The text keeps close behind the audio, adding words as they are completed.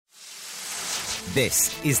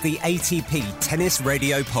This is the ATP Tennis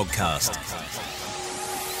Radio podcast.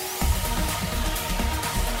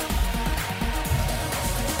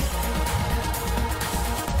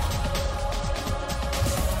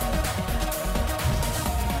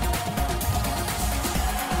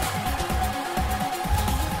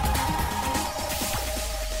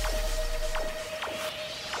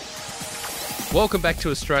 Welcome back to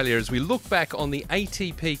Australia as we look back on the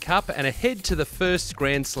ATP Cup and ahead to the first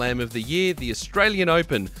Grand Slam of the year, the Australian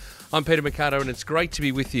Open. I'm Peter Marcato and it's great to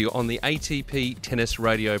be with you on the ATP Tennis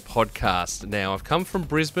Radio podcast. Now, I've come from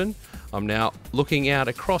Brisbane. I'm now looking out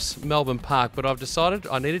across Melbourne Park, but I've decided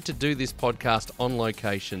I needed to do this podcast on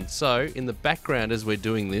location. So, in the background as we're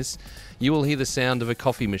doing this, you will hear the sound of a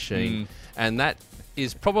coffee machine. And that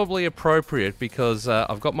is probably appropriate because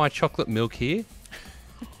I've got my chocolate milk here.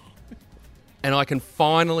 And I can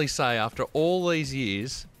finally say, after all these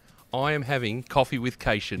years, I am having coffee with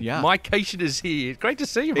Cation. Yeah. My Cation is here. Great to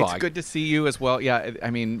see you, Mike. It's good to see you as well. Yeah,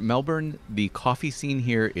 I mean, Melbourne, the coffee scene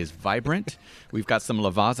here is vibrant. We've got some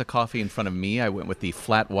Lavazza coffee in front of me. I went with the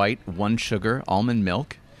flat white, 1 sugar, almond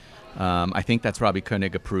milk. I think that's Robbie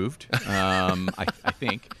Koenig approved. I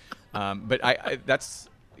think. But that's...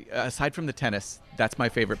 Aside from the tennis, that's my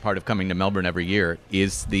favorite part of coming to Melbourne every year,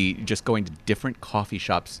 is the just going to different coffee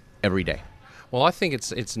shops every day. Well, I think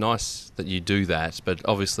it's nice that you do that, but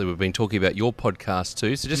obviously we've been talking about your podcast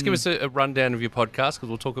too. So just give us a rundown of your podcast, because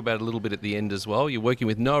we'll talk about it a little bit at the end as well. You're working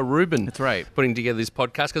with Noah Rubin. That's right. Putting together this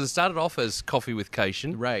podcast, because it started off as Coffee with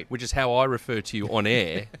Cation, right, which is how I refer to you on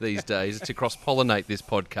air these days to cross-pollinate this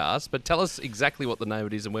podcast. But tell us exactly what the name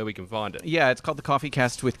of it is and where we can find it. Yeah, it's called The Coffee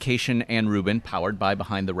Cast with Cation and Rubin, powered by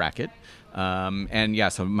Behind the Racket.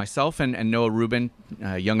 So myself and Noah Rubin,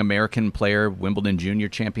 young American player, Wimbledon junior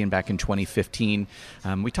champion back in 2015.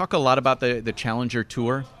 We talk a lot about the Challenger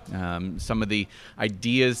Tour, some of the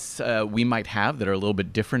ideas we might have that are a little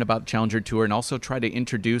bit different about the Challenger Tour, and also try to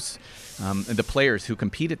introduce the players who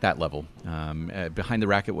compete at that level. Behind the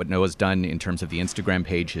Racket, what Noah's done in terms of the Instagram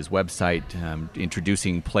page, his website,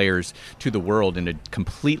 introducing players to the world in a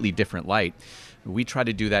completely different light. We try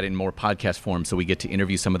to do that in more podcast form, so we get to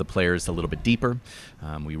interview some of the players a little bit deeper.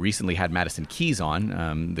 We recently had Madison Keys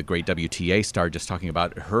on, the great WTA star, just talking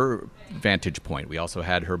about her vantage point. We also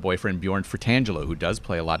had her boyfriend Bjorn Fratangelo, who does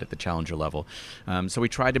play a lot at the challenger level. So we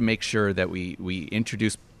try to make sure that we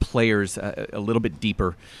introduce players a little bit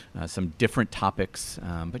deeper, some different topics.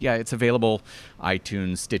 But yeah, it's available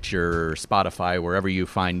iTunes, Stitcher, Spotify, wherever you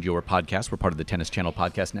find your podcast. We're part of the Tennis Channel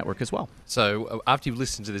Podcast Network as well. So after you've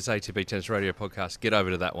listened to this ATP Tennis Radio podcast, get over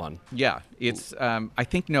to that one. Yeah, it's. I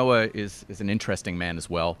think Noah is an interesting man as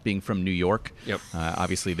well, being from New York. Yep.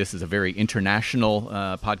 Obviously, this is a very international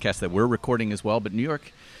podcast that we're recording as well, but New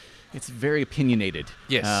York, it's very opinionated.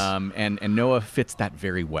 Yes. And Noah fits that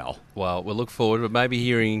very well. Well, we'll look forward to maybe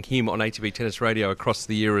hearing him on ATP Tennis Radio across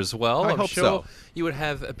the year as well. I'm sure you would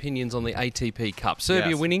have opinions on the ATP Cup.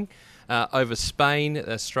 Serbia winning over Spain,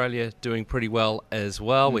 Australia doing pretty well as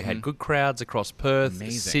well. Mm-hmm. We had good crowds across Perth,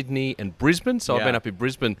 Sydney and Brisbane. So I've been up in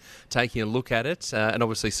Brisbane taking a look at it and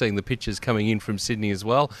obviously seeing the pictures coming in from Sydney as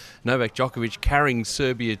well. Novak Djokovic carrying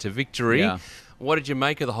Serbia to victory. Yeah. What did you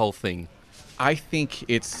make of the whole thing? I think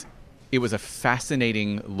it was a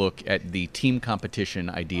fascinating look at the team competition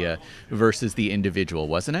idea versus the individual,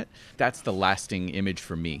 wasn't it? That's the lasting image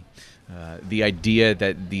for me. The idea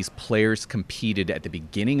that these players competed at the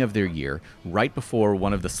beginning of their year, right before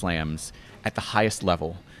one of the slams, at the highest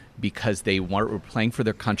level, because they were playing for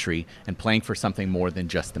their country and playing for something more than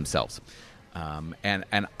just themselves. And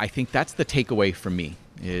I think that's the takeaway for me,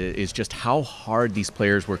 is just how hard these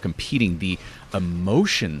players were competing, the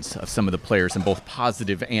emotions of some of the players in both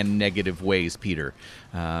positive and negative ways, Peter.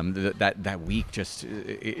 That week just,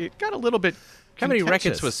 it got a little bit How many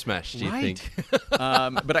rackets were smashed, do you think?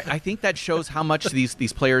 But I think that shows how much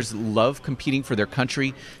these players love competing for their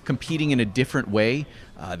country, competing in a different way.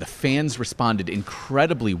 The fans responded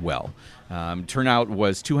incredibly well. Turnout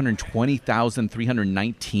was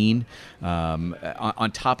 220,319.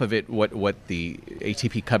 On top of it, what the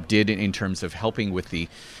ATP Cup did in terms of helping with the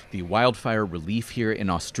wildfire relief here in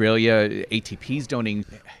Australia, ATP's donating.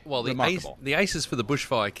 Well, the aces for the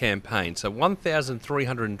bushfire campaign. So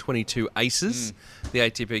 1,322 aces. The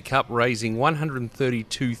ATP Cup raising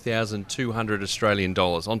 132,200 Australian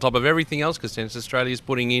dollars. On top of everything else, because Tennis Australia is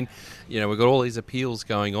putting in, we've got all these appeals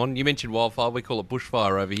going on. You mentioned wildfire, we call it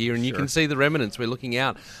bushfire over here, and you can see the remnants. We're looking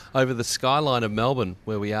out over the skyline of Melbourne,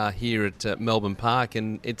 where we are here at Melbourne Park,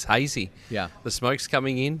 and it's hazy. Yeah. The smoke's coming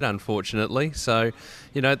coming in, unfortunately. So,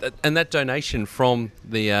 and that donation from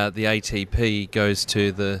the ATP goes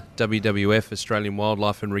to the WWF, Australian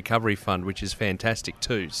Wildlife and Recovery Fund, which is fantastic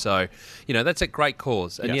too. So, that's a great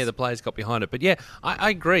cause. And Yes. the players got behind it. But I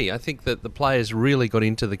agree. I think that the players really got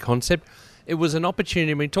into the concept. It was an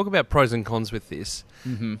opportunity. I mean, talk about pros and cons with this.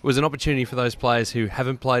 Mm-hmm. It was an opportunity for those players who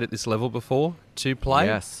haven't played at this level before to play.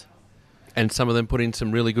 Yes. And some of them put in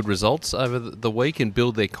some really good results over the week and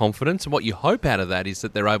build their confidence. And what you hope out of that is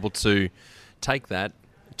that they're able to take that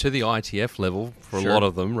to the ITF level for a lot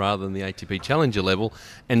of them rather than the ATP Challenger level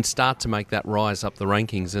and start to make that rise up the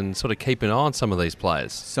rankings and sort of keep an eye on some of these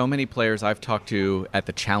players. So many players I've talked to at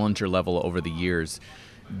the Challenger level over the years,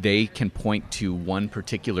 they can point to one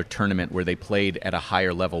particular tournament where they played at a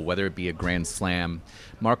higher level, whether it be a Grand Slam.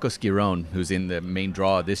 Marcos Giron, who's in the main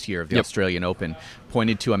draw this year of the Australian Open,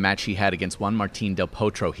 pointed to a match he had against Juan Martín del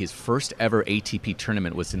Potro. His first ever ATP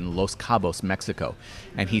tournament was in Los Cabos, Mexico.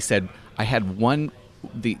 And he said, I had one,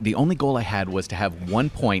 the only goal I had was to have 1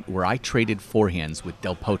 point where I traded forehands with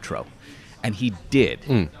del Potro. And he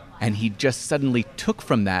did. And he just suddenly took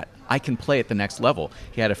from that, I can play at the next level.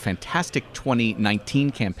 He had a fantastic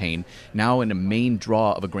 2019 campaign, now in a main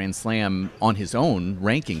draw of a Grand Slam on his own,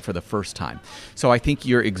 ranking for the first time. So I think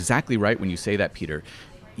you're exactly right when you say that, Peter.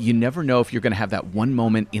 You never know if you're going to have that one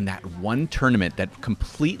moment in that one tournament that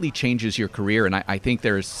completely changes your career. And I think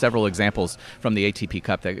there's several examples from the ATP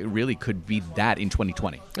Cup that really could be that in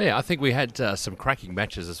 2020. Yeah, I think we had some cracking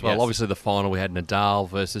matches as well. Yes. Obviously, the final, we had Nadal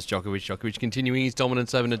versus Djokovic. Djokovic continuing his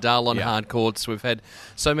dominance over Nadal on hard courts. We've had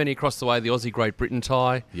so many across the way. The Aussie-Great Britain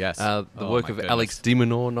tie. Yes. The work of Alex de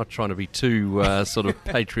Minaur, not trying to be too sort of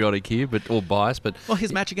patriotic here, or biased. But well,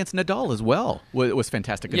 his match against Nadal as well was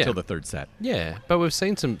fantastic until the third set. Yeah, but we've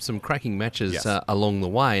seen some cracking matches along the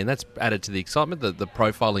way, and that's added to the excitement. The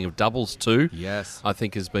profiling of doubles too, I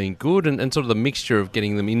think has been good, and sort of the mixture of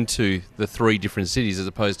getting them into the three different cities as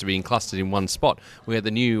opposed to being clustered in one spot. We had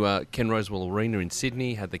the new Ken Rosewell Arena in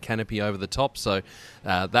Sydney, had the canopy over the top, so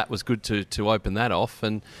that was good to open that off.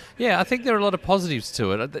 And I think there are a lot of positives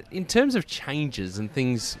to it. In terms of changes and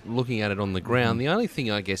things looking at it on the ground, the only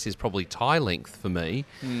thing I guess is probably tie length for me,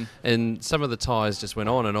 and some of the ties just went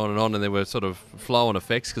on and on and on, and there were sort of flow-on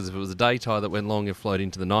effects because if it was a day tie that went long, it flowed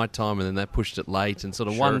into the night time, and then that pushed it late, and sort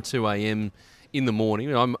of 1, 2 a.m. in the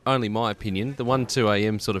morning. Only my opinion. The 1, 2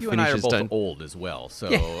 a.m. sort of you finishes. And I are both old as well, so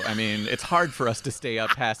I mean, it's hard for us to stay up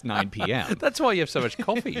past 9 p.m. That's why you have so much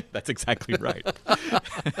coffee. That's exactly right.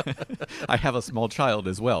 I have a small child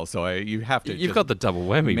as well, so you have to. You've got the double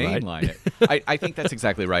whammy, mainline mate. it. I think that's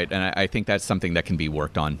exactly right, and I think that's something that can be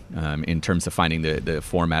worked on in terms of finding the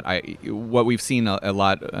format. What we've seen a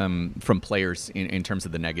lot from players in terms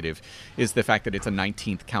of the negative is the fact that it's a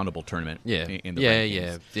 19th countable tournament. In the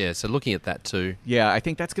rankings. So looking at that too. Yeah, I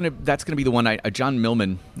think that's gonna be the one. John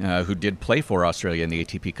Millman, who did play for Australia in the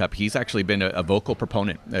ATP Cup, he's actually been a vocal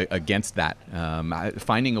proponent against that,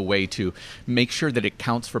 finding a way to make sure that it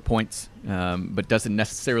counts for points, but doesn't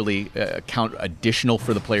necessarily count additional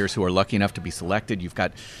for the players who are lucky enough to be selected. You've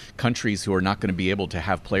got countries who are not going to be able to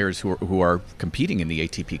have players who are competing in the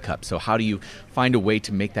ATP Cup. So how do you find a way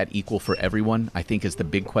to make that equal for everyone? I think is the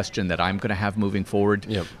big question that I'm going to have moving forward.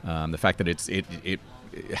 Yep. The fact that it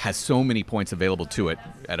has so many points available to it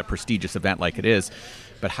at a prestigious event like it is,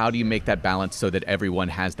 but how do you make that balance so that everyone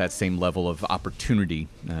has that same level of opportunity,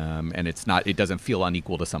 and it doesn't feel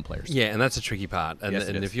unequal to some players? Yeah, and that's a tricky part. And, yes,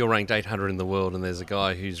 and if you're ranked 800 in the world and there's a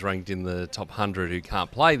guy who's ranked in the top 100 who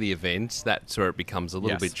can't play the event, that's where it becomes a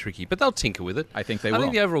little bit tricky. But they'll tinker with it. I think they will. I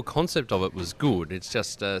think the overall concept of it was good. It's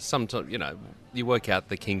just sometimes, you work out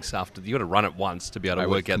the kinks after. You got to run it once to be able to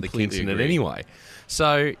work out the kinks in it anyway.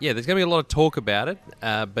 So, there's going to be a lot of talk about it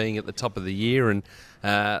being at the top of the year, and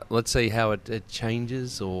let's see how it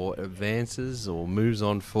changes or advances or moves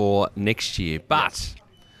on for next year. But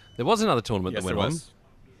there was another tournament that went on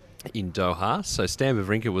in Doha. So Stan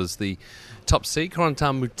Wawrinka was the top seed.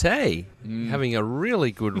 Corentin Moutet having a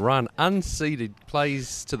really good run. Unseeded,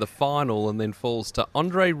 plays to the final and then falls to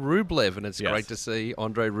Andrei Rublev, and it's great to see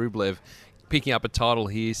Andrei Rublev picking up a title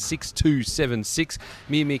here, 6-2, 7-6.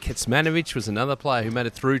 Miomir Kecmanovic was another player who made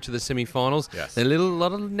it through to the semi-finals. Yes. A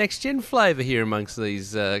lot of next-gen flavour here amongst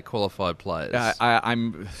these qualified players.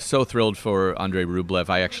 I'm so thrilled for Andrei Rublev.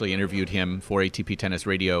 I actually interviewed him for ATP Tennis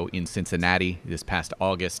Radio in Cincinnati this past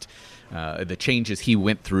August. The changes he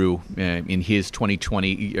went through in his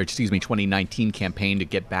 2019 campaign to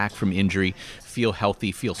get back from injury, feel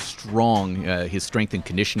healthy, feel strong. His strength and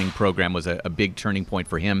conditioning program was a big turning point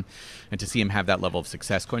for him, and to see him have that level of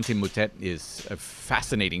success. Corentin Moutet is a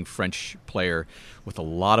fascinating French player with a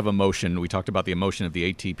lot of emotion. We talked about the emotion of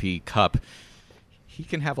the ATP Cup. he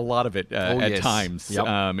can have a lot of it at yes. times.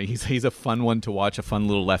 Yep. He's a fun one to watch, a fun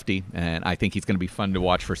little lefty, and I think he's going to be fun to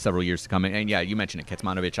watch for several years to come. And yeah, you mentioned it,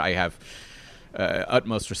 Kecmanovic. I have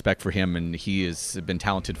utmost respect for him, and he has been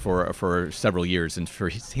talented for several years, and for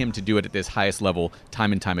him to do it at this highest level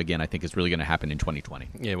time and time again, I think is really going to happen in 2020.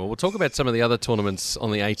 Yeah, well, we'll talk about some of the other tournaments on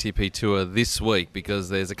the ATP Tour this week, because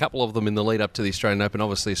there's a couple of them in the lead up to the Australian Open,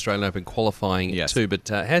 obviously Australian Open qualifying too, but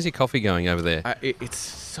how's your coffee going over there? It's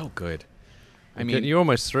so good. I mean, you're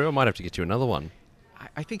almost through. I might have to get you another one.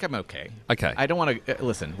 I think I'm okay. Okay. I don't want to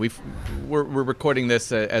listen. We're recording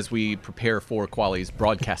this as we prepare for qualies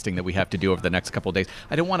broadcasting that we have to do over the next couple of days.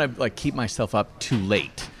 I don't want to keep myself up too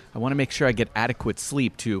late. I want to make sure I get adequate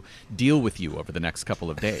sleep to deal with you over the next couple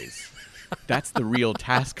of days. That's the real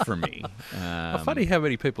task for me. Funny how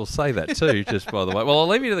many people say that too, just by the way. Well, I'll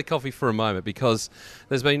leave you to the coffee for a moment, because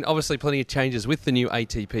there's been obviously plenty of changes with the new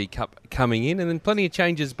ATP Cup coming in, and then plenty of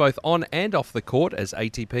changes both on and off the court, as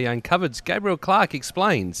ATP Uncovered's Gabriel Clark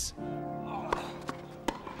explains.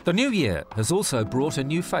 The new year has also brought a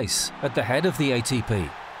new face at the head of the ATP,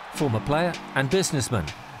 former player and businessman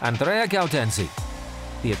Andrea Gaudenzi.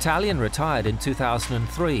 The Italian retired in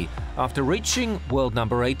 2003 after reaching world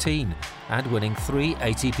number 18 and winning 3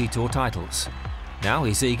 ATP Tour titles. Now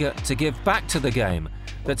he's eager to give back to the game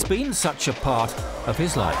that's been such a part of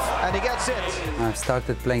his life. And he gets it. I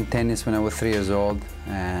started playing tennis when I was 3 years old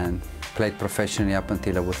and played professionally up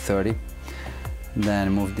until I was 30.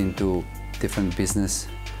 Then moved into different business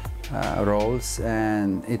roles,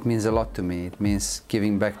 and it means a lot to me. It means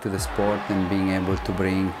giving back to the sport and being able to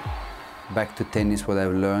bring back to tennis what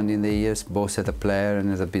I've learned in the years, both as a player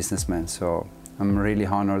and as a businessman. So I'm really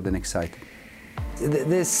honored and excited.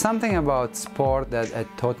 There's something about sport that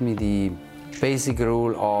taught me the basic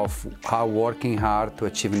rule of how working hard to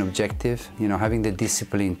achieve an objective, having the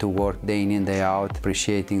discipline to work day in and day out,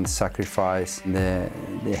 appreciating the sacrifice, the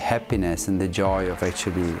happiness and the joy of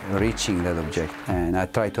actually reaching that objective. And I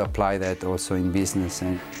try to apply that also in business,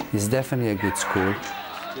 and it's definitely a good school.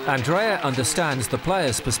 Andrea understands the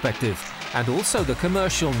player's perspective and also the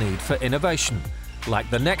commercial need for innovation, like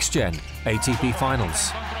the next-gen ATP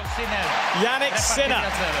Finals. Yannick Sinner,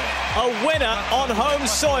 a winner on home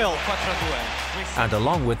soil. And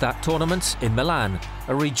along with that tournament in Milan,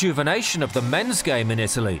 a rejuvenation of the men's game in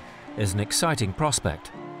Italy is an exciting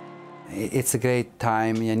prospect. It's a great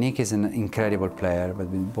time. Yannick is an incredible player, but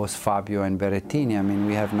with both Fabio and Berrettini,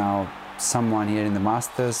 we have now someone here in the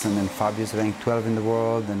Masters, and then Fabio's ranked 12 in the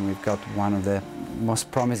world, and we've got one of the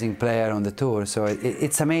most promising players on the tour. So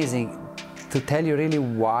it's amazing. To tell you really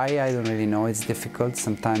why, I don't really know. It's difficult.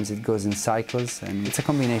 Sometimes it goes in cycles, and it's a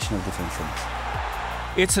combination of different things.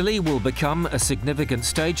 Italy will become a significant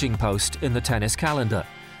staging post in the tennis calendar.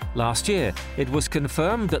 Last year, it was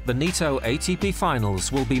confirmed that the Nitto ATP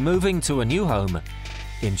Finals will be moving to a new home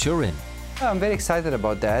in Turin. I'm very excited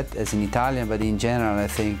about that as an Italian, but in general I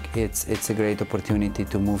think it's a great opportunity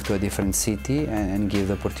to move to a different city and give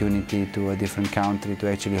the opportunity to a different country to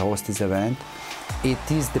actually host this event. It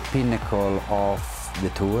is the pinnacle of the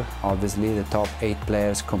tour, obviously, the top 8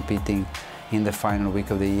 players competing in the final week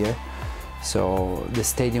of the year. So the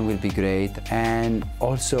stadium will be great, and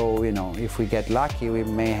also, if we get lucky, we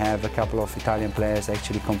may have a couple of Italian players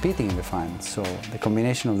actually competing in the finals. So the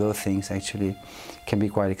combination of those things actually can be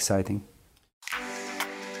quite exciting.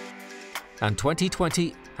 And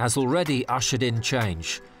 2020 has already ushered in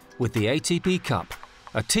change with the ATP Cup,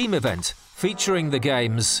 a team event featuring the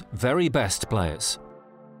game's very best players.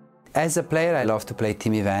 As a player, I love to play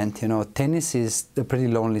team event. Tennis is a pretty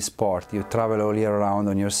lonely sport. You travel all year round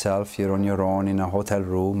on yourself. You're on your own in a hotel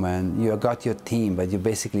room, and you got your team, but you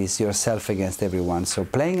basically it's yourself against everyone. So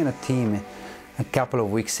playing in a team a couple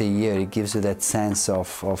of weeks a year, it gives you that sense of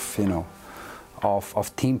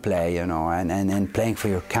team play, and playing for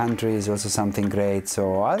your country is also something great.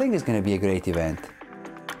 So I think it's going to be a great event.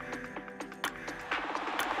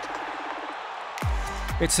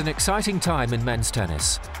 It's an exciting time in men's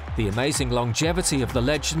tennis. The amazing longevity of the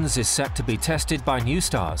legends is set to be tested by new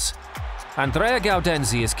stars. Andrea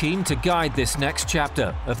Gaudenzi is keen to guide this next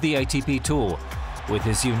chapter of the ATP Tour with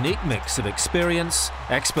his unique mix of experience,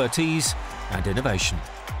 expertise and innovation.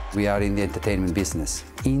 We are in the entertainment business.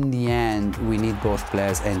 In the end, we need both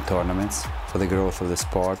players and tournaments for the growth of the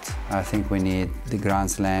sport. I think we need the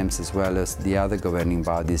Grand Slams as well as the other governing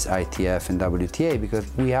bodies, ITF and WTA, because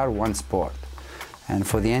we are one sport. And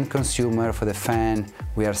for the end consumer, for the fan,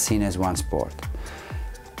 we are seen as one sport.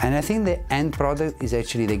 And I think the end product is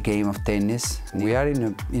actually the game of tennis. We are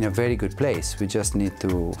in a very good place. We just need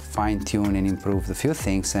to fine-tune and improve a few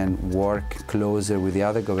things and work closer with the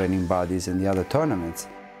other governing bodies and the other tournaments.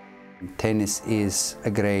 Tennis is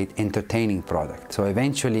a great entertaining product. So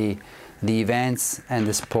eventually the events and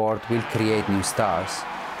the sport will create new stars.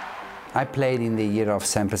 I played in the year of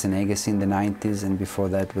Sampras and Agassi in the 90s, and before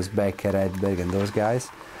that was Becker, Edberg and those guys.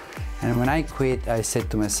 And when I quit, I said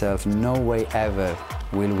to myself, no way ever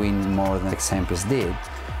will win more than Sampras did.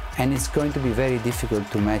 And it's going to be very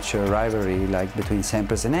difficult to match a rivalry like between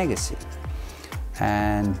Sampras and Agassi.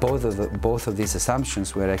 And both of these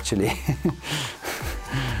assumptions were actually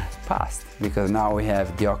passed, because now we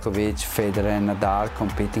have Djokovic, Federer and Nadal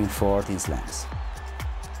competing for 10 slams.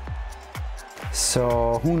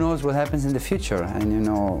 So who knows what happens in the future,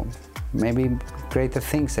 and maybe greater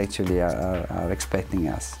things actually are expecting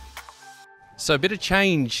us. So a bit of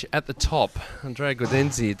change at the top. Andrea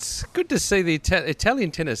Gaudenzi, it's good to see the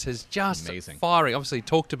Italian tennis is just amazing. Firing. Obviously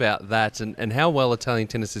talked about that and how well Italian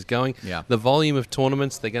tennis is going. Yeah. The volume of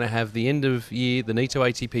tournaments. They're going to have the end of year, the Nito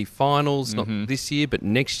ATP finals, not this year, but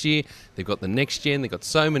next year. They've got the next gen. They've got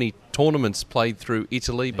so many tournaments played through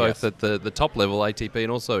Italy, both at the top level, ATP,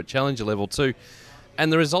 and also at Challenger level too.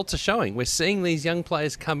 And the results are showing. We're seeing these young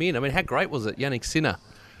players come in. I mean, how great was it, Yannick Sinner?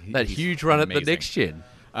 That huge run amazing. At the next gen.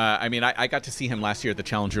 I got to see him last year at the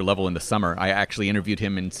Challenger level in the summer. I actually interviewed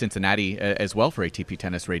him in Cincinnati as well for ATP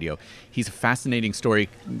Tennis Radio. He's a fascinating story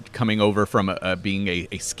coming over from being a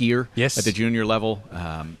skier at the junior level.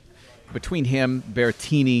 Between him,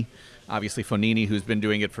 Berrettini, obviously Fonini, who's been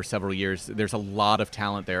doing it for several years, there's a lot of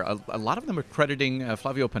talent there. A lot of them are crediting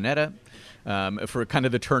Flavio Panetta for kind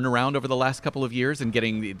of the turnaround over the last couple of years and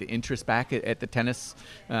getting the interest back at the tennis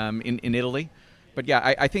in Italy. But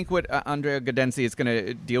yeah, I think what Andrea Gaudenzi is going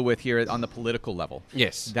to deal with here on the political level,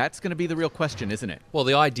 that's going to be the real question, isn't it? Well,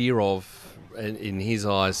 the idea of, in his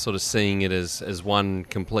eyes, sort of seeing it as one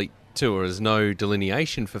complete tour, as no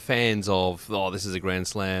delineation for fans of, this is a Grand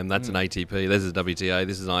Slam, that's an ATP, this is a WTA,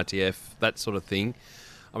 this is an ITF, that sort of thing.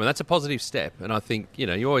 I mean, that's a positive step, and I think,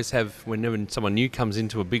 you always have, when someone new comes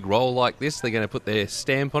into a big role like this, they're going to put their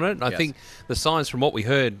stamp on it, and I think the signs from what we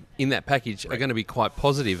heard in that package are going to be quite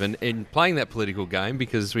positive, and in playing that political game,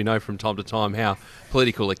 because we know from time to time how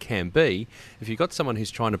political it can be, if you've got someone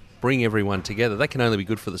who's trying to bring everyone together, that can only be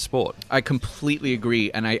good for the sport. I completely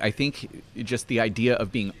agree, and I think just the idea of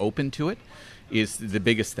being open to it is the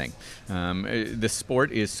biggest thing. The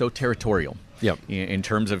sport is so territorial. Yep. In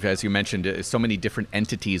terms of, as you mentioned, so many different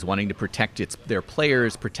entities wanting to protect their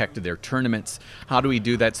players, protect their tournaments. How do we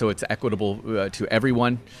do that so it's equitable to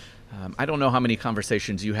everyone? I don't know how many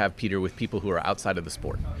conversations you have, Peter, with people who are outside of the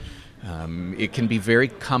sport. It can be very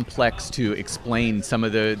complex to explain some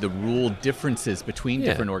of the rule differences between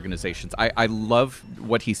different organizations. I love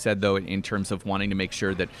what he said, though, in terms of wanting to make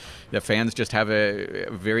sure that the fans just have a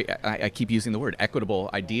very, I keep using the word, equitable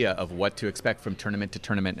idea of what to expect from tournament to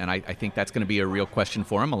tournament, and I think that's going to be a real question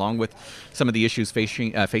for him, along with some of the issues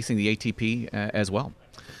facing the ATP as well.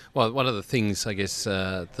 Well, one of the things, I guess,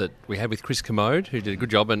 that we had with Chris Commode, who did a good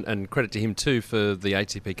job, and credit to him too for the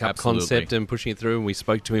ATP Cup concept and pushing it through, and we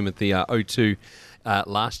spoke to him at the O2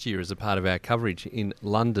 last year as a part of our coverage in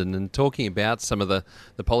London, and talking about some of the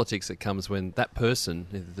politics that comes when that person,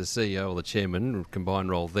 either the CEO or the chairman, combined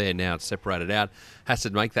role there, now it's separated out, has to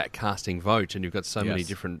make that casting vote, and you've got so many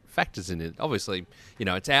different factors in it. Obviously,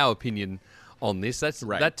 it's our opinion on this.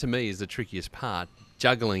 That to me is the trickiest part,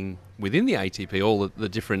 juggling within the ATP all the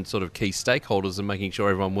different sort of key stakeholders and making sure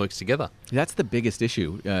everyone works together. That's the biggest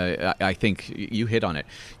issue. I think you hit on it.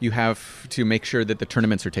 You have to make sure that the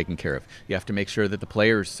tournaments are taken care of. You have to make sure that the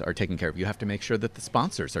players are taken care of. You have to make sure that the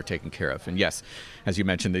sponsors are taken care of. And yes, as you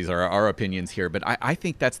mentioned, these are our opinions here, but I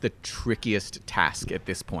think that's the trickiest task at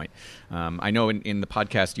this point. I know in the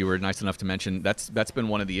podcast you were nice enough to mention that's been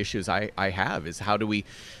one of the issues I have, is how do we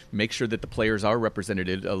make sure that the players are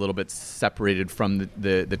represented a little bit separated from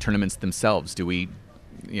the tournaments themselves? Do we,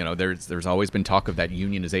 there's always been talk of that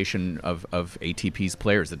unionization of ATP's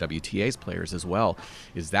players, the WTA's players as well.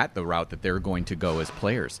 Is that the route that they're going to go as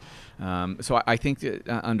players? So I think that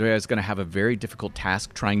Andrea is going to have a very difficult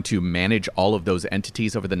task trying to manage all of those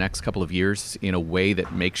entities over the next couple of years in a way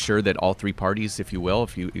that makes sure that all three parties, if you will,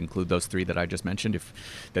 if you include those three that I just mentioned,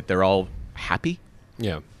 that they're all happy.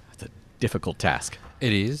 Yeah. That's a difficult task.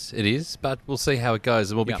 It is, but we'll see how it goes.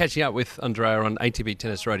 And we'll be catching up with Andrea on ATP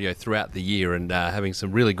Tennis Radio throughout the year and having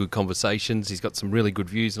some really good conversations. He's got some really good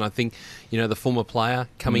views, and I think, the former player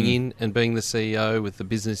coming in and being the CEO with the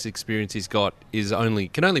business experience he's got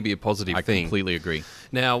can only be a positive thing. I completely agree.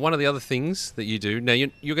 Now, one of the other things that you do, now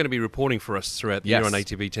you're going to be reporting for us throughout the year on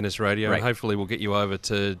ATP Tennis Radio, and hopefully we'll get you over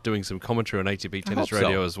to doing some commentary on ATP Tennis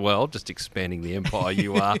Radio as well, just expanding the empire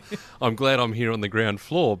you are. I'm glad I'm here on the ground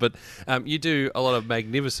floor, but you do a lot of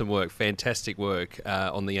magnificent work, fantastic work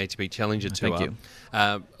on the ATP Challenger Tour. Thank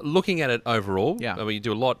you. Looking at it overall, Yeah. I mean, you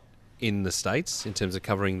do a lot in the States in terms of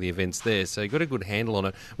covering the events there, so you've got a good handle on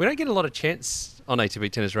it. We don't get a lot of chance on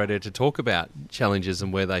ATP Tennis Radio to talk about challenges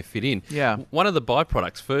and where they fit in. Yeah. One of the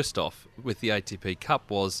byproducts, first off, with the ATP Cup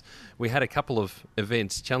was we had a couple of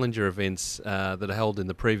events, challenger events, that are held in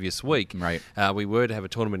the previous week. Right. We were to have a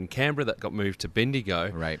tournament in Canberra that got moved to Bendigo.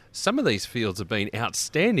 Right. Some of these fields have been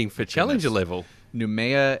outstanding for challenger level.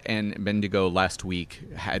 Noumea and Bendigo last week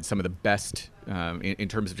had some of the best, in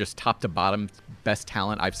terms of just top to bottom, best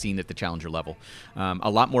talent I've seen at the challenger level. A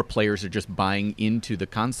lot more players are just buying into the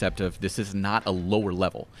concept of this is not a lower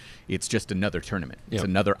level. It's just another tournament. It's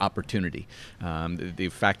another opportunity. The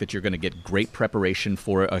fact that you're going to get great preparation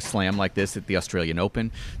for a slam like this at the Australian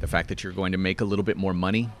Open, the fact that you're going to make a little bit more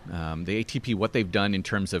money. The ATP, what they've done in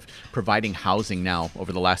terms of providing housing now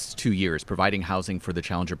over the last 2 years, providing housing for the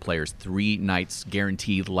challenger players, 3 nights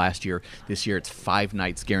guaranteed last year. This year it's 5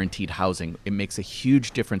 nights guaranteed housing. It makes a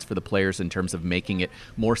huge difference for the players in terms of making it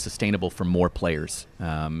more sustainable for more players.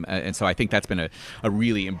 And so I think that's been a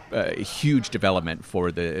really huge development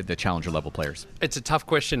for the challenger level players. It's a tough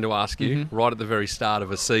question to ask you right at the very start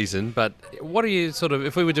of a season, but what are you sort of,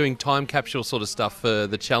 if we were doing time capsule sort of stuff for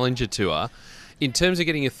the Challenger Tour, in terms of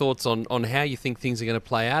getting your thoughts on how you think things are going to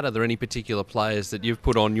play out, are there any particular players that you've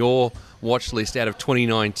put on your watch list out of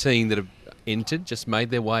 2019 that have entered, just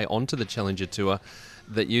made their way onto the Challenger Tour,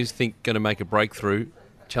 that you think going to make a breakthrough?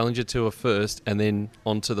 Challenger Tour first and then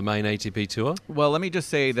onto the main ATP Tour? Well, let me just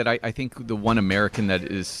say that I think the one American that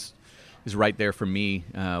is right there for me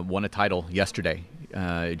won a title yesterday,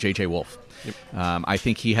 J.J. Wolf. Yep. I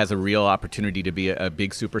think he has a real opportunity to be a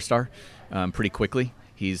big superstar pretty quickly.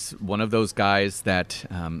 He's one of those guys that,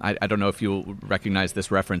 I don't know if you'll recognize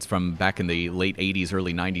this reference from back in the late 80s,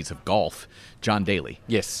 early 90s of golf, John Daly.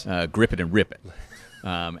 Yes. Grip it and rip it.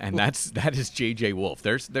 And that is J.J. Wolf.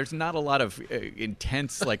 There's not a lot of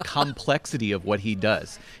intense complexity of what he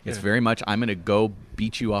does. It's very much I'm going to go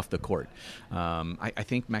beat you off the court. I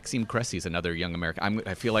think Maxime Cressy is another young American.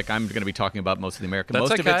 I feel like I'm going to be talking about most of the American. That's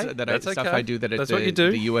most okay. of it's stuff I do that at That's what you do.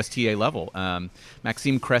 The USTA level.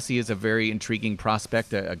 Maxime Cressy is a very intriguing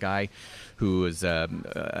prospect, a guy who is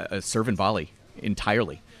a serve and volley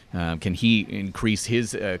entirely. Can he increase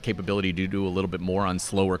his capability to do a little bit more on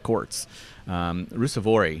slower courts?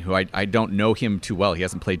 Rusevori, who I don't know him too well. He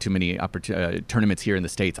hasn't played too many tournaments here in the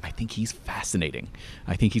States. I think he's fascinating.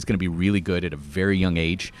 I think he's going to be really good at a very young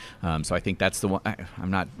age. So I think that's the one.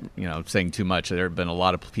 I'm not saying too much. There have been a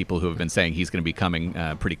lot of people who have been saying he's going to be coming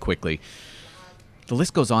pretty quickly. The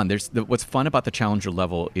list goes on. What's fun about the challenger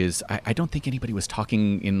level is I don't think anybody was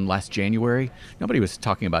talking in last January. Nobody was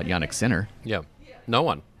talking about Jannik Sinner. Yeah, no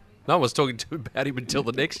one. No one was talking about him until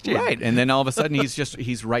the next year. Right, and then all of a sudden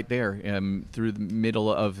he's right there through the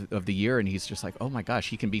middle of the year, and he's just like, oh my gosh,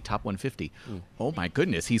 he can be top 150. Oh my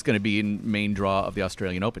goodness, he's going to be in main draw of the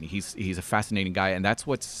Australian Open. He's a fascinating guy, and that's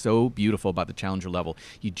what's so beautiful about the challenger level.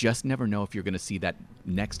 You just never know if you're going to see that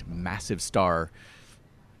next massive star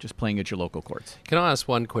just playing at your local courts. Can I ask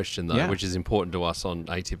one question, though, Yeah. which is important to us on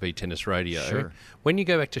ATP Tennis Radio? Sure. When you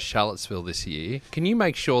go back to Charlottesville this year, can you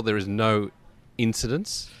make sure there is no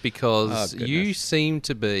incidents? Because you seem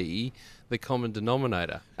to be the common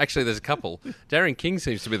denominator. Actually, there's a couple. Darren King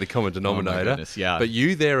seems to be the common denominator. Oh my goodness, yeah. But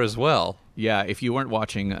you there as well. Yeah, if you weren't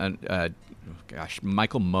watching,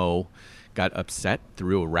 Michael Moe got upset,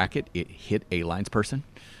 threw a racket. It hit a linesperson.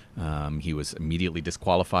 He was immediately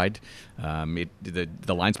disqualified. The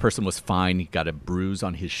linesperson was fine. He got a bruise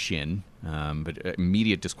on his shin, but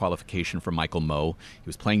immediate disqualification for Michael Moe. He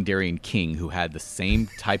was playing Darren King, who had the same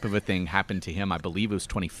type of a thing happen to him. I believe it was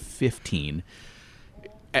 2015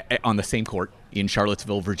 on the same court in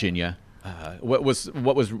Charlottesville, Virginia. What was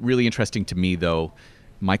really interesting to me, though,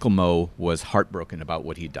 Michael Moe was heartbroken about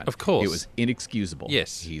what he'd done. Of course. It was inexcusable.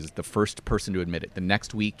 Yes. He's the first person to admit it. The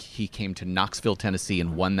next week, he came to Knoxville, Tennessee,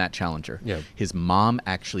 and won that challenger. Yeah. His mom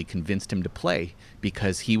actually convinced him to play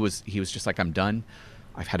because he was just like, I'm done.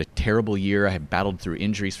 I've had a terrible year. I have battled through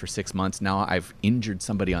injuries for 6 months. Now I've injured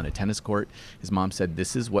somebody on a tennis court. His mom said,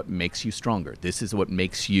 this is what makes you stronger. This is what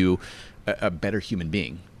makes you a better human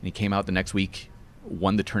being. And he came out the next week,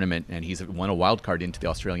 won the tournament, and he's won a wild card into the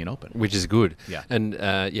Australian Open. Which is good. Yeah. And,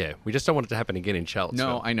 we just don't want it to happen again in Charlottesville.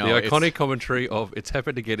 No, I know. The iconic commentary of it's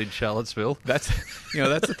happened again in Charlottesville. That's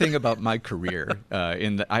the thing about my career.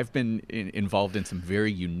 In that I've been involved in some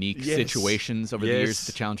very unique situations over the years at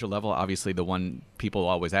the challenger level. Obviously, the one people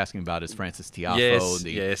always asking about is Francis Tiafoe.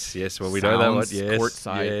 Yes. Well, we know that one. Yes.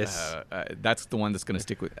 Courtside. Yes. That's the one that's going to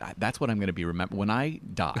stick with. That's what I'm going to be remembered when I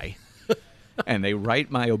die, and they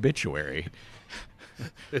write my obituary.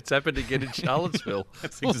 It's happened again in Charlottesville.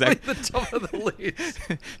 That's exactly the top of the list.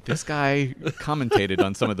 This guy commentated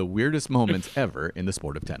on some of the weirdest moments ever in the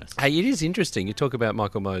sport of tennis. Hey, it is interesting. You talk about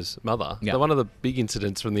Michael Moe's mother. Yeah. One of the big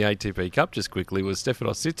incidents from the ATP Cup, just quickly, was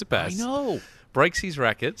Stefanos Tsitsipas. I know. Breaks his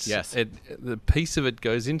rackets. Yes. The piece of it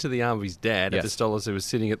goes into the arm of his dad, Yes. Apostolos, who was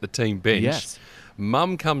sitting at the team bench. Yes.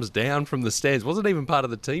 Mum comes down from the stands. Wasn't even part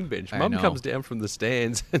of the team bench. I Mum know. comes down from the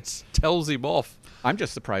stands and tells him off. I'm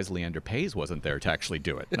just surprised Leander Paes wasn't there to actually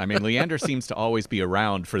do it. I mean, Leander seems to always be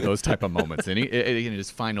around for those type of moments, and in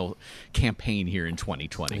his final campaign here in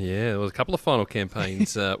 2020. Yeah, there was a couple of final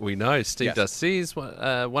campaigns we know. Steve Yes. Darcy is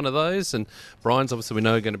one of those, and Brian's obviously we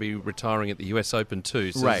know going to be retiring at the US Open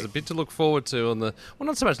too. So Right. there's a bit to look forward to on the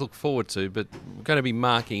not so much look forward to, but we're going to be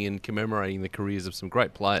marking and commemorating the careers of some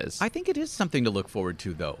great players. I think it is something to look forward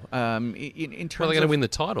to, though. In terms Well, they're going of to win the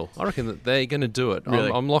title. I reckon that they're going to do it.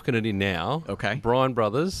 Really? I'm locking it in now. Okay. Bryan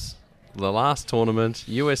Brothers, the last tournament,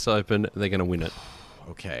 US Open, they're going to win it.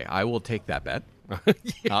 Okay, I will take that bet.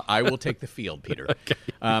 I will take the field, Peter. Okay.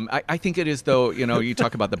 I think it is, though, you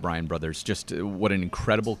talk about the Bryan brothers, just what an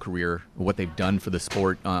incredible career, what they've done for the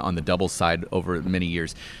sport on the doubles side over many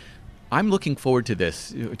years. I'm looking forward to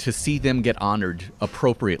this, to see them get honored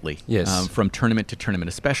appropriately from tournament to tournament,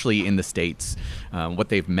 especially in the States, what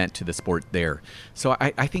they've meant to the sport there. So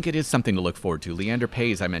I think it is something to look forward to. Leander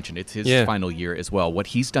Paes, I mentioned, it's his final year as well. What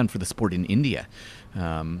he's done for the sport in India.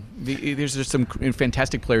 There's just some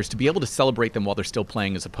fantastic players to be able to celebrate them while they're still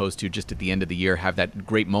playing, as opposed to just at the end of the year have that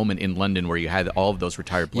great moment in London where you had all of those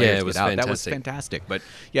retired players it was get out. fantastic. That was fantastic. But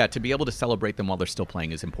yeah, to be able to celebrate them while they're still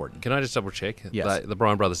playing is important. Can I just double check? Yes. The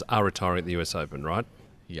Bryan brothers are retiring at the US Open, right?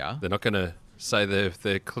 Yeah. They're not going to say they're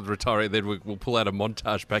retiring, then we'll pull out a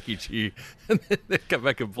montage package here and then they'll come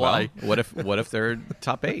back and play. Well, what if they're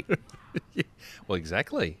top 8? Well,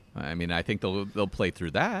 exactly. I mean, I think they'll play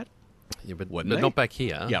through that. Yeah, but Wouldn't they? not back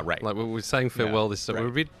here. Yeah, right. Like we're saying farewell this right. we're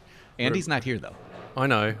a bit. Andy's not here, though. I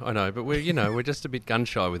know, but we're just a bit gun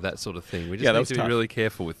shy with that sort of thing. We just Yeah, that need was to tough. be really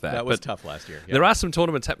careful with that. That was But tough last year. Yeah. There are some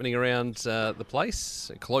tournaments happening around the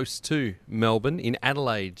place, close to Melbourne, in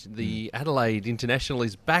Adelaide. The Adelaide International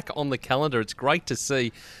is back on the calendar. It's great to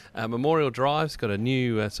see. Memorial Drive's got a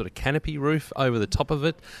new sort of canopy roof over the top of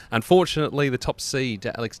it. Unfortunately, the top seed,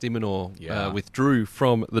 Alex de Minaur, withdrew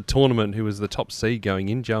from the tournament, who was the top seed going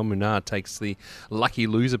in. Joel Munar takes the lucky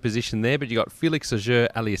loser position there, but you've got Felix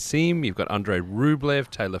Auger-Aliassime, you've got Andrei Rublev,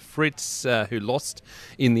 Taylor Fritz, who lost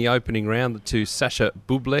in the opening round to Sasha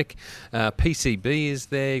Bublik. PCB is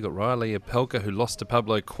there. You've got Riley Opelka, who lost to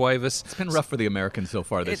Pablo Cuevas. It's been rough for the Americans so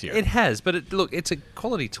far this year. It has, but look, it's a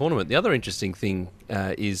quality tournament. The other interesting thing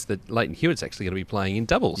is that Leighton Hewitt's actually going to be playing in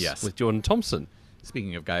doubles with Jordan Thompson.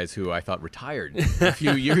 Speaking of guys who I thought retired a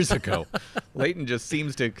few years ago, Leighton just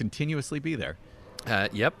seems to continuously be there.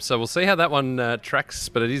 Yep, so we'll see how that one tracks,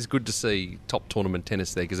 but it is good to see top tournament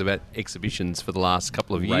tennis there because they've had exhibitions for the last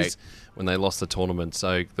couple of years when they lost the tournament,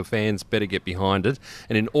 so the fans better get behind it.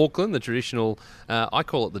 And in Auckland, the traditional, I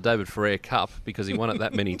call it the David Ferrer Cup because he won it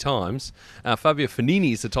that many times. Fabio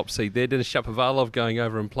Fognini is the top seed there. Denis Shapovalov going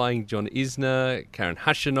over and playing John Isner, Karen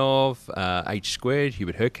Khachanov, H2,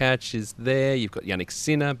 Hubert Hurkacz is there. You've got Yannick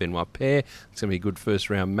Sinner, Benoit Paire. It's going to be a good first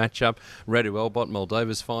round matchup. Radu Elbot,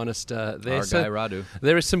 Moldova's finest there. Our guy Radu.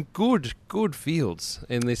 There are some good fields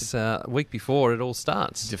in this week before it all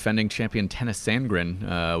starts. Defending champion Tennis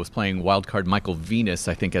Sandgren was playing wildcard Michael Venus,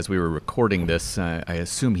 I think, as we were recording this. I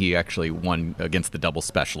assume he actually won against the double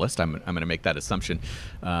specialist. I'm going to make that assumption.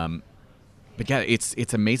 But yeah,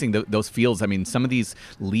 it's amazing, those fields. I mean, some of these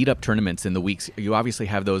lead-up tournaments in the weeks, you obviously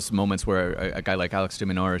have those moments where a guy like Alex de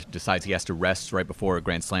Minaur decides he has to rest right before a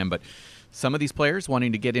Grand Slam, but some of these players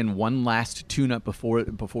wanting to get in one last tune-up before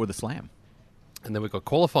the Slam. And then we've got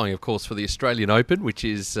qualifying, of course, for the Australian Open, which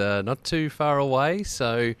is not too far away.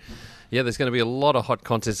 So, yeah, there's going to be a lot of hot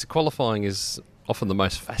contests. Qualifying is often the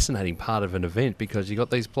most fascinating part of an event because you've got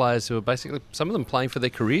these players who are basically, some of them playing for their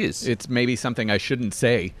careers. It's maybe something I shouldn't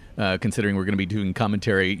say, considering we're going to be doing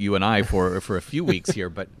commentary, you and I, for a few weeks here,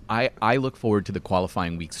 but I look forward to the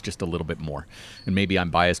qualifying weeks just a little bit more. And maybe I'm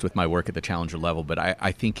biased with my work at the challenger level, but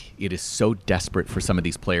I think it is so desperate for some of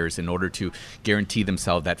these players in order to guarantee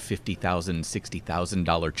themselves that $50,000,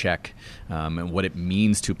 $60,000 check, and what it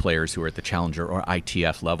means to players who are at the challenger or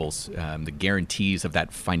ITF levels, the guarantees of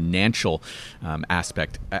that financial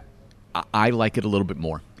aspect. I like it a little bit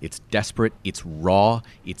more. It's desperate, it's raw,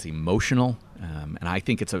 it's emotional, and I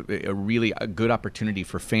think it's a really good opportunity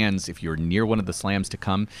for fans if you're near one of the slams to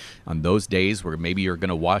come on those days where maybe you're going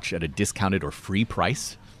to watch at a discounted or free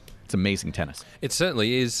price. it's amazing tennis. It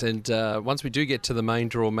certainly is, and once we do get to the main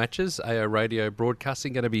draw matches, AO Radio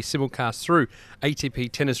broadcasting going to be simulcast through ATP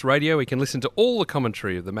Tennis Radio. We can listen to all the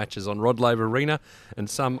commentary of the matches on Rod Laver Arena and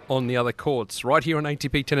some on the other courts right here on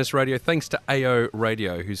ATP Tennis Radio, thanks to AO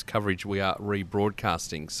Radio, whose coverage we are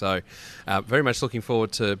rebroadcasting. So very much looking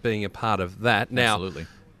forward to being a part of that. Now, Absolutely.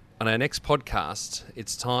 On our next podcast,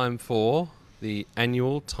 it's time for the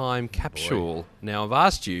annual time capsule. Now, I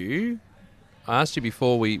asked you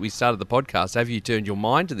before we started the podcast, have you turned your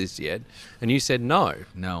mind to this yet? And you said no.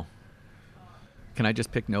 No. Can I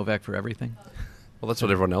just pick Novak for everything? Well, that's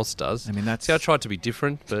what everyone else does. I mean, that's... See, I tried to be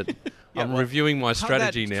different, but I'm reviewing my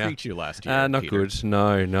strategy now. How did that treat you last year, Not Peter? good.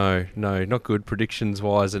 No, not good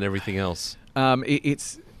predictions-wise and everything else. I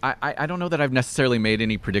don't know that I've necessarily made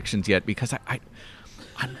any predictions yet because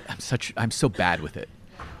I'm so bad with it.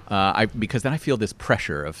 Because then I feel this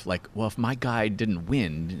pressure of like, well, if my guy didn't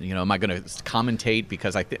win, am I going to commentate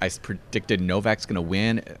because I predicted Novak's going to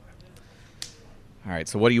win? All right,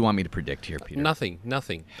 so what do you want me to predict here, Peter? Nothing.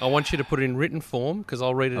 I want you to put it in written form because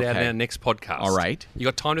I'll read it out in our next podcast. All right. You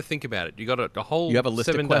got time to think about it. You got a whole. You have a list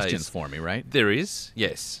 7 of questions days. for me, right? There is,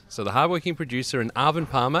 yes. So the hardworking producer and Arvin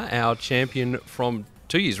Palmer, our champion from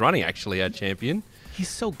 2 years running, actually, our champion. He's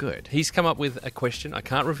so good. He's come up with a question. I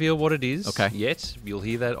can't reveal what it is yet. You'll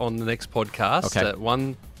hear that on the next podcast. Okay.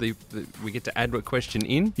 We get to add a question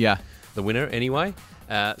in. Yeah. The winner, anyway.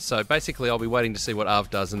 So basically, I'll be waiting to see what Arv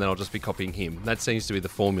does, and then I'll just be copying him. That seems to be the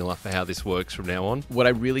formula for how this works from now on. What I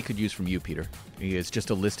really could use from you, Peter, is just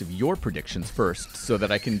a list of your predictions first so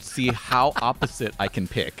that I can see how opposite I can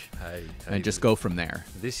pick and just go from there.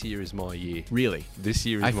 This year is my year. Really? This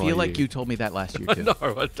year is my year. I feel like you told me that last year, too. No,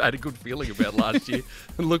 I had a good feeling about last year,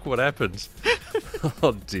 and look what happened.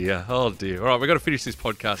 Oh, dear. All right, we've got to finish this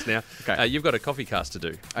podcast now. Okay. You've got a coffee cast to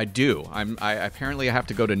do. I do. I apparently have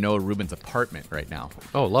to go to Noah Rubin's apartment right now.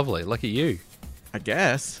 Oh, lovely. Lucky you. I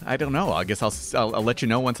guess. I don't know. I guess I'll let you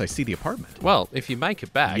know once I see the apartment. Well, if you make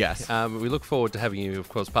it back, yes. We look forward to having you, of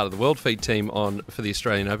course, part of the World Feed team on for the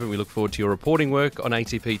Australian Open. We look forward to your reporting work on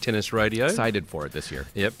ATP Tennis Radio. Excited for it this year.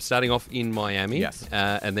 Yep, starting off in Miami. Yes.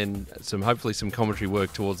 And then hopefully some commentary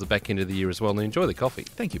work towards the back end of the year as well. And enjoy the coffee.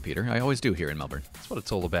 Thank you, Peter. I always do here in Melbourne. That's what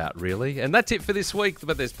it's all about, really. And that's it for this week,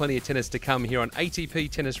 but there's plenty of tennis to come here on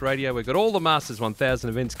ATP Tennis Radio. We've got all the Masters 1000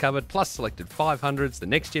 events covered, plus selected 500s, the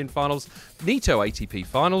Next Gen Finals, Nito ATP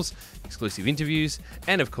Finals, exclusive interviews,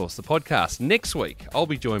 and of course the podcast. Next week, I'll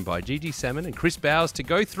be joined by Gigi Salmon and Chris Bowers to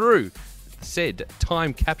go through said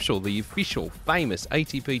time capsule, the official famous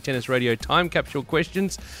ATP Tennis Radio time capsule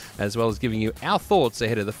questions, as well as giving you our thoughts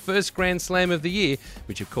ahead of the first Grand Slam of the year,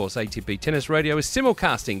 which of course ATP Tennis Radio is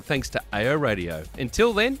simulcasting thanks to AO Radio.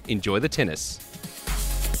 Until then, enjoy the tennis.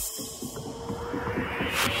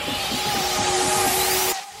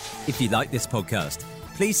 If you like this podcast,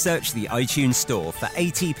 please search the iTunes store for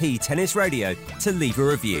ATP Tennis Radio to leave a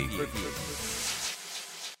review.